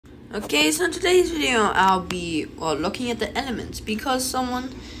Okay, so in today's video, I'll be looking at the elements because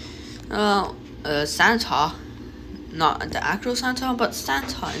someone, Santa, not the actual Santa, but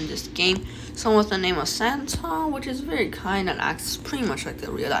Santa in this game, someone with the name of Santa, which is very kind and acts pretty much like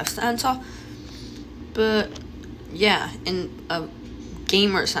the real life Santa, but yeah, in a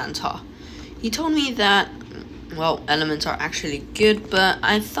gamer Santa. He told me that, well, elements are actually good, but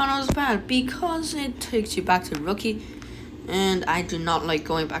I thought it was bad because it takes you back to the rookie. And I do not like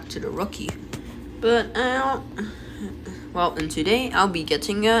going back to the rookie. But, well, and today I'll be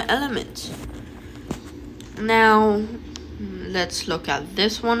getting an element. Now, let's look at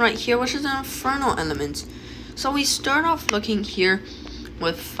this one right here, which is an infernal element. So we start off looking here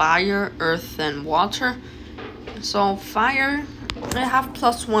with fire, earth, and water. So fire, I have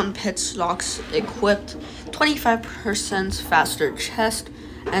 +1 pet slots equipped, 25% faster chest,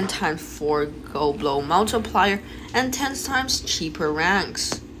 and ×4 go blow multiplier, and 10 times cheaper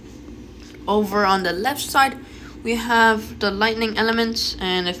ranks. Over on the left side, we have the lightning element,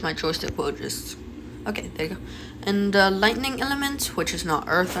 and if my joystick will just... Okay, there you go. And the lightning element, which is not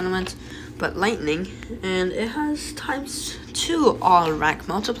earth element, but lightning, and it has ×2 all rank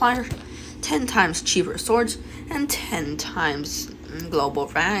multiplier, 10 times cheaper swords, and 10 times global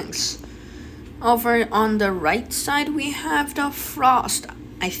ranks. Over on the right side, we have the frost,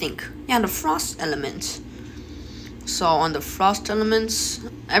 I think. Yeah, the frost element. So on the frost elements,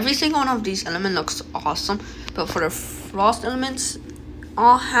 every single one of these elements looks awesome. But for the frost elements,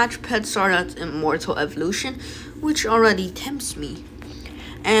 all hatch pets are at immortal evolution, which already tempts me.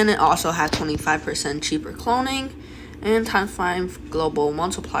 And it also has 25% cheaper cloning and ×5 global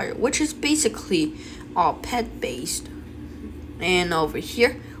multiplier, which is basically all pet based. And over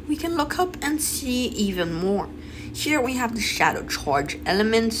here, we can look up and see even more. Here we have the shadow charge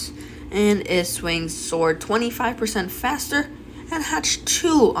elements, and it swings sword 25% faster and hatch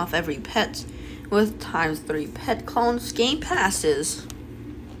 2 of every pet with ×3 pet clones game passes.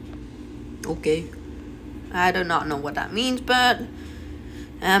 Okay, I do not know what that means, but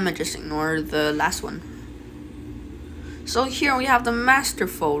I'm gonna just ignore the last one. So here we have the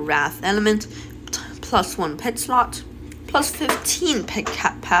masterful wrath element, +1 pet slot, +15 pet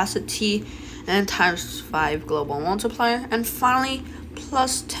capacity, and ×5 global multiplier, and finally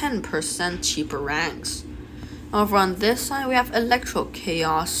 +10% cheaper ranks. Over on this side, we have electro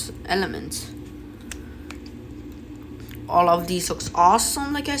chaos element. All of these looks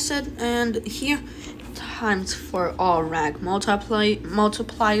awesome, like I said, and here ×4 all rank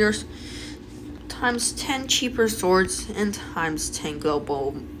multipliers, ×10 cheaper swords, and ×10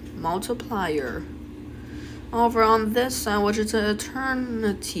 global multiplier. Over on this side, which is an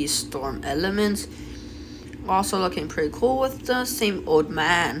Eternity Storm element, also looking pretty cool with the same old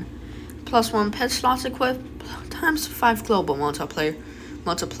man. +1 pet slots equipped, ×5 global multiplier,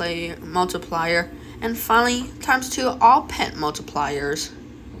 and finally ×2 all pet multipliers.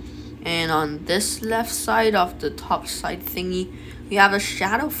 And on this left side of the top side thingy, we have a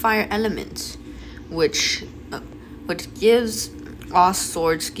shadow fire element, which gives all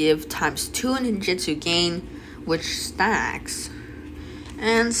swords give ×2 ninjutsu gain, which stacks,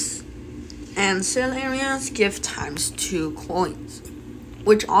 and sale areas give ×2 coins,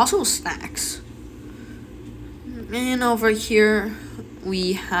 which also stacks. And over here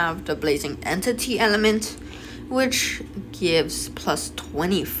we have the blazing entity element, which gives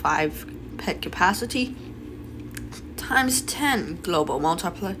 +25 pet capacity, ×10 global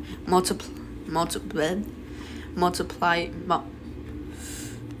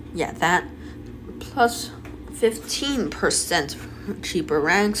plus 15% cheaper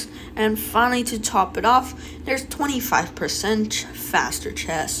ranks, and finally to top it off, there's 25% faster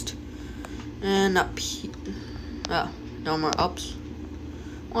chest. And up here, no more ups.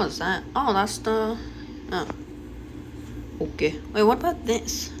 What is that? Oh, that's the, okay. Wait, what about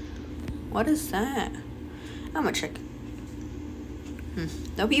this? What is that? I'm gonna check.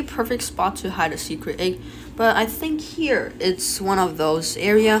 That'll be a perfect spot to hide a secret egg, but I think here it's one of those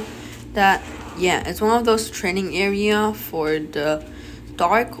area that, yeah, it's one of those training area for the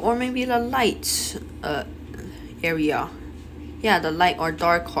dark or maybe the light area. Yeah, the light or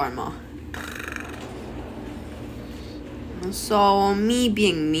dark armor. So me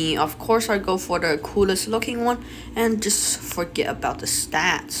being me, of course I go for the coolest looking one and just forget about the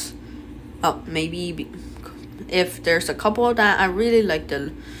stats. Oh, maybe if there's a couple that I really like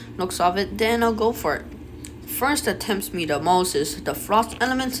the looks of it, then I'll go for it. First that tempts me the most is the frost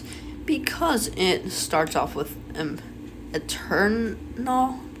element, because it starts off with eternity,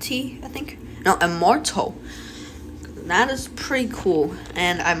 I think. No, immortal. That is pretty cool,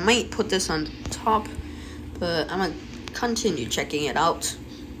 and I might put this on top, but I'm gonna continue checking it out.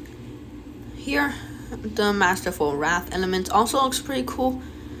 here, the Masterful Wrath element also looks pretty cool.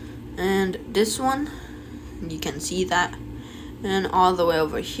 And this one, you can see that. And all the way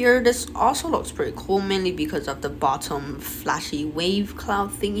over here, this also looks pretty cool, mainly because of the bottom flashy wave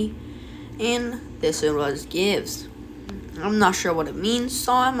cloud thingy. And this is what it gives. I'm not sure what it means,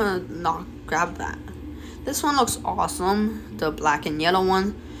 so I'm gonna not grab that. This one looks awesome. The black and yellow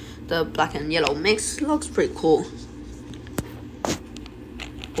one, the black and yellow mix looks pretty cool.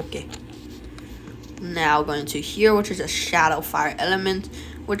 Okay. Now going to here, which is a shadow fire element,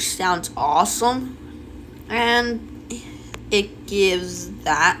 which sounds awesome. And it gives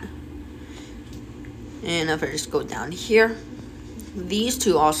that. And if I just go down here, these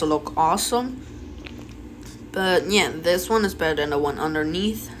two also look awesome. But yeah, this one is better than the one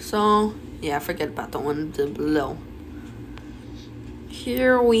underneath. So yeah, forget about the one below.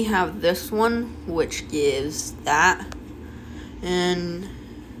 Here we have this one, which gives that. And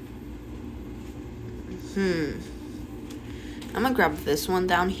I'm gonna grab this one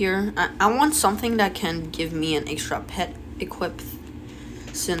down here. I want something that can give me an extra pet equip,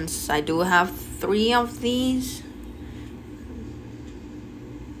 since I do have 3 of these.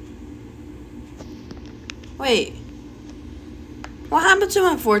 Wait, what happened to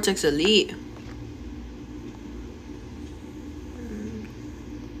my Vortex Elite?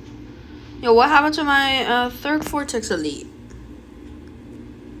 Yo, what happened to my third Vortex Elite?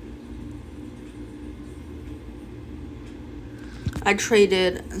 I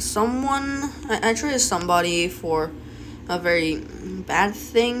traded someone. I traded somebody for a very bad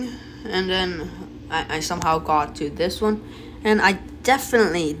thing, and then I somehow got to this one, and I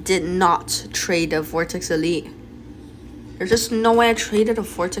definitely did not trade a Vortex Elite. There's just no way I traded a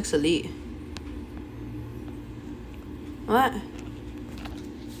Vortex Elite. What?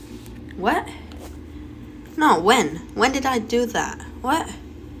 What? No, when? When did I do that? What?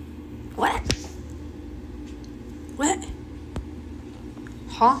 What? What?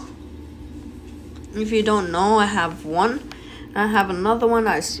 Huh? If you don't know, I have one. I have another one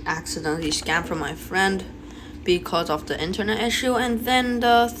I accidentally scammed from my friend because of the internet issue, and then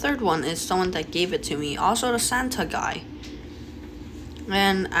the third one is someone that gave it to me, also the Santa guy.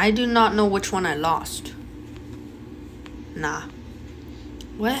 And I do not know which one I lost. Nah.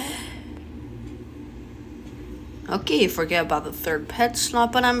 What? Okay, forget about the third pet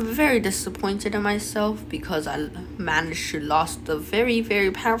slot, but I'm very disappointed in myself because I managed to lost the very,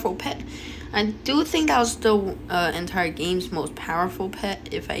 very powerful pet. I do think that was the entire game's most powerful pet,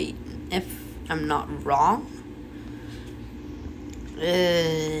 if I'm not wrong.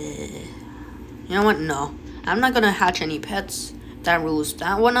 You know what? No, I'm not gonna hatch any pets. That rules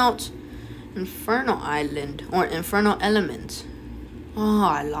that one out. Inferno Island or Inferno Element. Oh,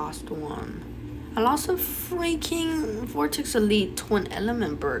 I lost one. I lost a freaking Vortex Elite Twin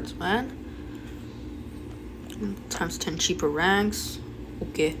Element birds, man. Times 10 cheaper ranks.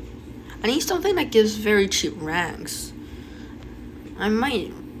 Okay. I need something that gives very cheap ranks. I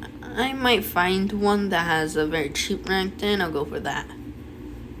might find one that has a very cheap rank, then I'll go for that.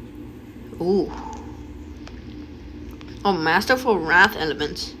 Ooh. Oh, Masterful Wrath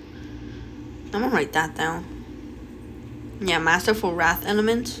Element. I'm gonna write that down. Yeah, Masterful Wrath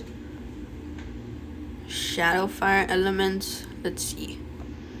Element. Shadow Fire Element. Let's see.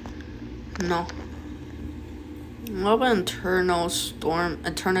 No. What about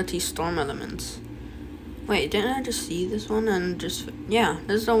Eternity Storm Elements? Wait, didn't I just see this one and just... Yeah,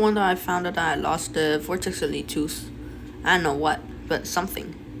 this is the one that I found out that I lost the Vortex Elite Tooth. I don't know what, but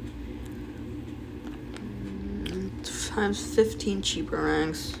something. Times 15 cheaper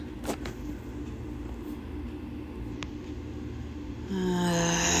ranks.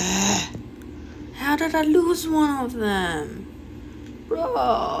 How did I lose one of them? Bro.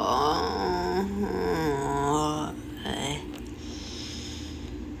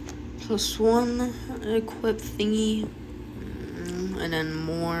 Plus 1 equip thingy. And then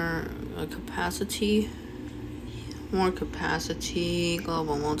more capacity. More capacity.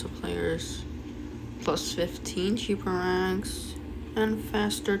 Global multiplayers. Plus 15 cheaper ranks. And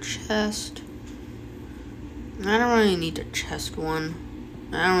faster chest. I don't really need the chest one.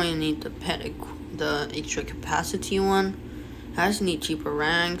 I don't really need the extra capacity one. I just need cheaper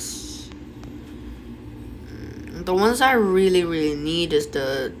ranks. The ones I really need is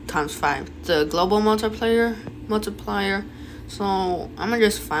the ×5, the global multiplier. So I'm gonna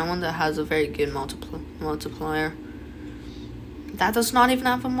just find one that has a very good multiplier. That does not even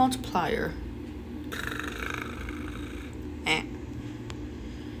have a multiplier.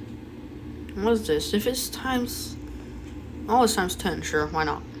 What is this? If it's times... Oh, it's times 10. Sure, why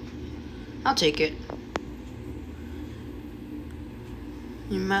not? I'll take it.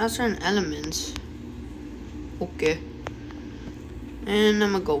 You master an element. Okay. And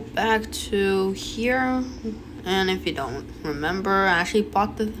I'm gonna go back to here. And if you don't remember, I actually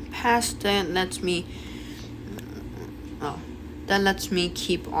bought the pass that lets me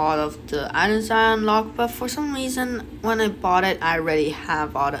keep all of the items I unlocked. But for some reason, when I bought it, I already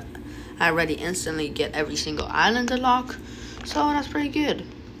instantly get every single island unlocked. So that's pretty good.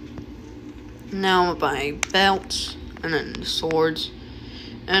 Now I'm buying belts and then swords,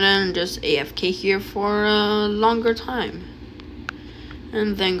 and then just AFK here for a longer time,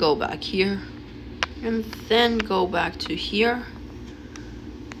 and then go back here, and then go back to here,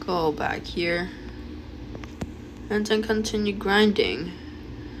 go back here, and then continue grinding.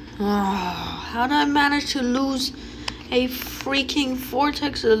 Oh, how did I manage to lose a freaking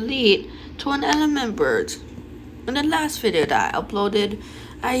Vortex Elite to an Element Bird? In the last video that I uploaded,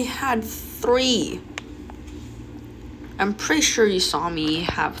 I had 3. I'm pretty sure you saw me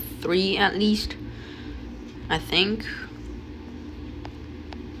have 3 at least. I think.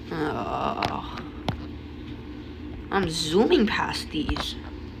 I'm zooming past these.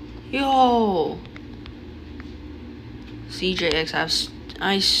 Yo. CJX,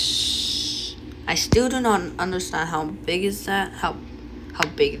 I still do not understand how big is that. How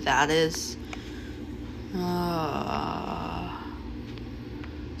big that is.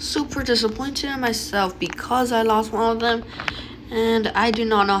 Super disappointed in myself because I lost one of them, and I do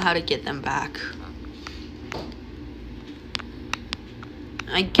not know how to get them back.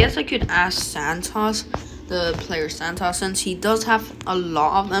 I guess I could ask Santos, the player Santos, since he does have a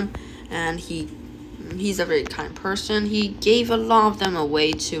lot of them, and he's a very kind person. He gave a lot of them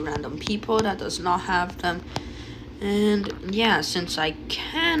away to random people that does not have them. And yeah, since I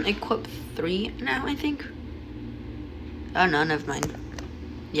can equip 3 now, I think. Oh no, never mind.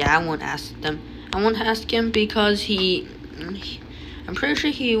 Yeah, I won't ask them. I won't ask him because I'm pretty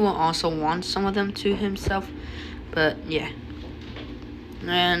sure he will also want some of them to himself. But yeah.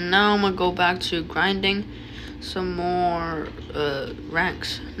 And now I'm gonna go back to grinding some more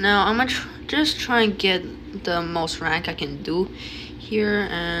ranks. Now I'm gonna just try and get the most rank I can do here,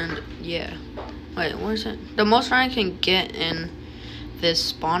 and yeah. Wait, what is it? The most rank I can get in this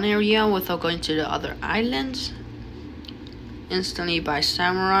spawn area without going to the other islands. Instantly by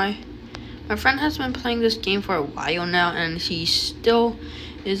Samurai. My friend has been playing this game for a while now, and he still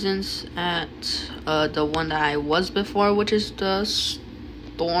isn't at the one that I was before, which is the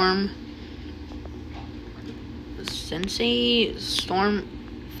Storm Sensei Storm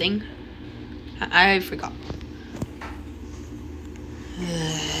thing. I forgot.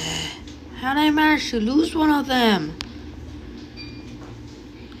 How did I manage to lose one of them?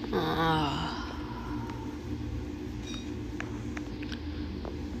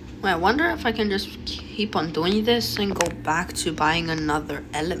 I wonder if I can just keep on doing this and go back to buying another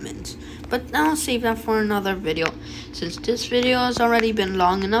element. But I'll save that for another video, since this video has already been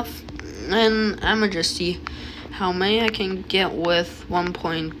long enough. And I'm gonna just see how many I can get with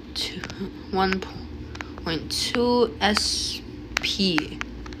 1.2 SP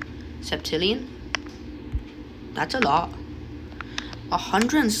septillion. That's a lot.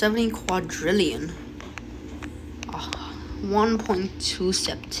 170 quadrillion. 1.2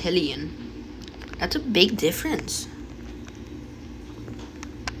 septillion. That's a big difference.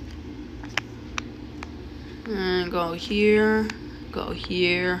 And go here, go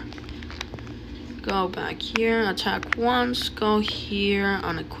here, go back here, attack once, go here,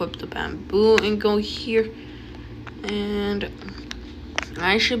 unequip the bamboo, and go here. And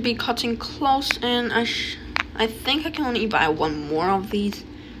I should be cutting close, and I think I can only buy 1 more of these.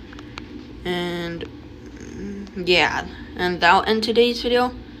 And yeah, and that'll end today's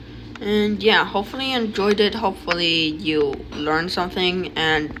video. And yeah, hopefully you enjoyed it. Hopefully you learned something,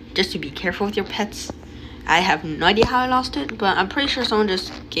 and just to be careful with your pets. I have no idea how I lost it, but I'm pretty sure someone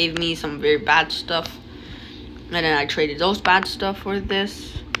just gave me some very bad stuff, and then I traded those bad stuff for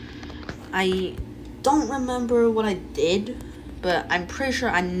this. I don't remember what I did, but I'm pretty sure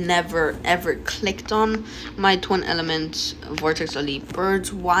I never ever clicked on my twin elements Vortex Elite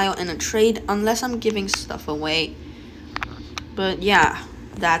birds while in a trade, unless I'm giving stuff away. But yeah,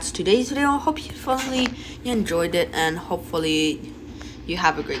 that's today's video. Hope you enjoyed it, and hopefully you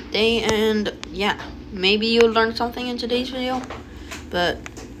have a great day. And yeah, maybe you'll learn something in today's video. But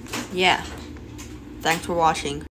yeah, thanks for watching.